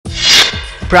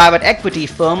Private equity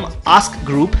firm Ask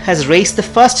Group has raised the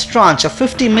first tranche of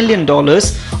 $50 million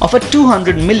of a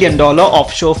 $200 million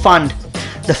offshore fund.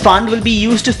 The fund will be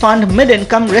used to fund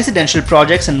mid-income residential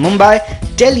projects in Mumbai,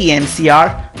 Delhi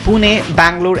NCR, Pune,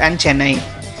 Bangalore and Chennai.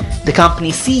 The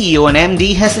company's CEO and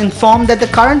MD has informed that the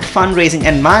current fundraising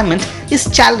environment is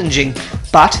challenging,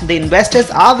 but the investors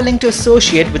are willing to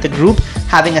associate with a group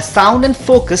having a sound and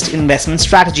focused investment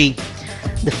strategy.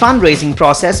 The fundraising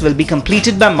process will be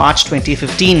completed by March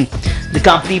 2015. The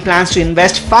company plans to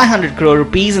invest 500 crore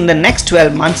rupees in the next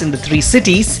 12 months in the 3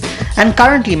 cities and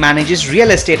currently manages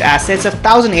real estate assets of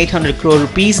 1,800 crore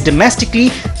rupees domestically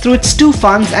through its 2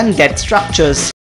 funds and debt structures.